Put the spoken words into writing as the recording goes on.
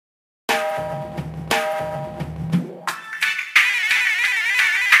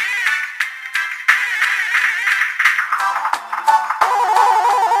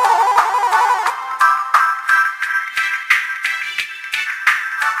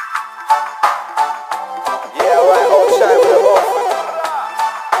Yeah, right, outside with the Orphan.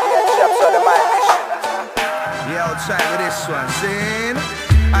 Yeah, Jabz on the mic mission. Yeah, outside with this one, see?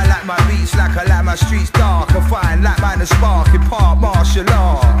 I like my beats like I like my streets dark. I find like mine a spark in part martial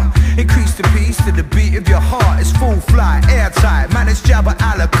art. Increase the pace to the beat of your heart. It's full flight, airtight, man, it's Jabz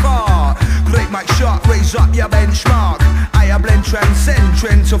a la carte. Great mic shark, raise up your benchmark. I blend, transcend,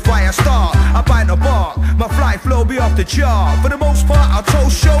 trend to fire start. I bite the bark, my fly flow be off the chart. For the most part, I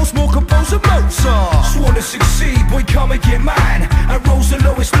toast shows, more composer Mozart. Sworn to succeed, boy, come and get mine. I rose the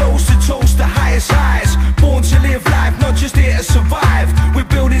lowest lows to toast the highest highs. Born to live life, not just here to survive. We're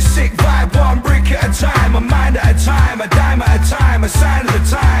building sick vibe, one brick at a time. A mind at a time, a dime at a time, a sign of the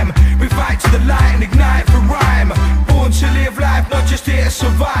time. We fight to the light and ignite for rhyme. Born to live life, not just here to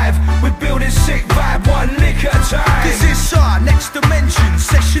survive. We're building sick vibe, one lick at a time. This is our next dimension,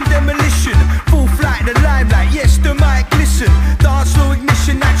 session demolition. Full flight in the limelight, yes, the mic listen. Dance slow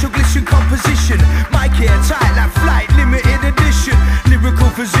ignition, natural glisten composition. Mic airtight like flight, limited edition. Lyrical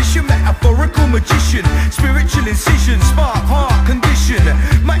physician, metaphorical magician. Spiritual incision, spark, heart condition.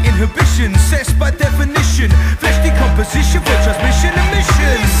 My inhibition, cessed by definition. Flesh decomposition for transmission and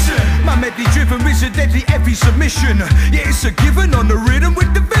mission. My medley driven, risen deadly every submission. Yeah, it's a given on the rhythm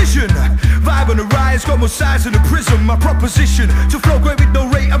with the vision. Vibe on the rise, got more size than a prism. My proposition, to flow great with no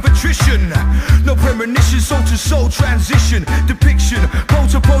rate of attrition. No premonition, soul to soul transition. Depiction, pole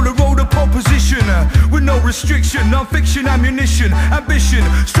to polar road of pole position. With no restriction, non-fiction, ammunition. Ambition,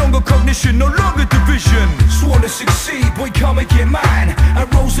 stronger cognition, no longer division. Sworn to succeed, boy, come and get mine. I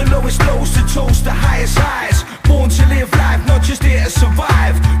rose the lowest lows to toast the highest highs. Born to live life, not just here to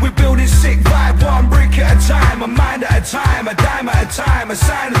survive. We're building sick vibe, one brick at a time. A mind at a time, a dime at a time, a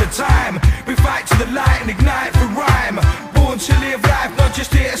sign of the time. We fight to the light and ignite for rhyme. Born to live life, not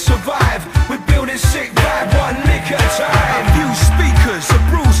just here to survive. We're building sick vibe, one lick at a time. A few speakers, a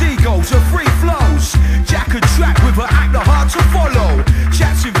bruised egos, a free flows. Jack a track with an actor hard to follow.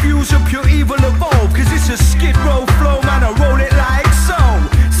 Chats infuse a pure evil evolve. Cause it's a skid row flow, man, I roll it like so.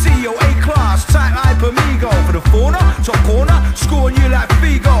 CEO A-class, type hypermigo. For the fauna, top corner, scoring you like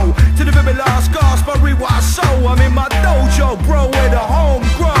Figo. To the very last gasp, I read what I sow. I'm in my dojo, bro, where the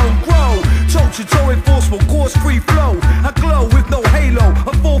homegrown grow. Toe to toe enforceable, course free flow. I glow with no halo,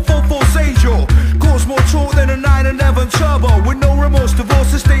 a 444 angel. Cause more talk than a 911 turbo. With no remorse,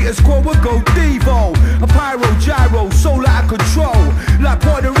 divorce the status quo will go Devo. A pyro, gyro, soul out of control. Like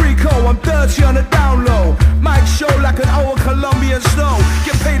Puerto Rico, I'm dirty on the down low. Mic show like an old Colombian snow.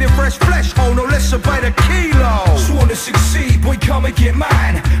 Get paid in fresh flesh, oh, no less by the kilo. Sworn to succeed, boy, come and get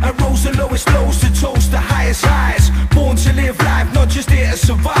mine. I rose the lowest lows to toast the highest highs. Born to live life, not just here to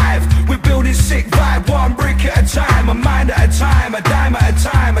survive. We're building sick vibe, one brick at a time. A mind at a time, a dime at a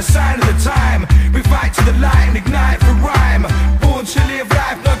time, a sign of the time. We fight to the light and ignite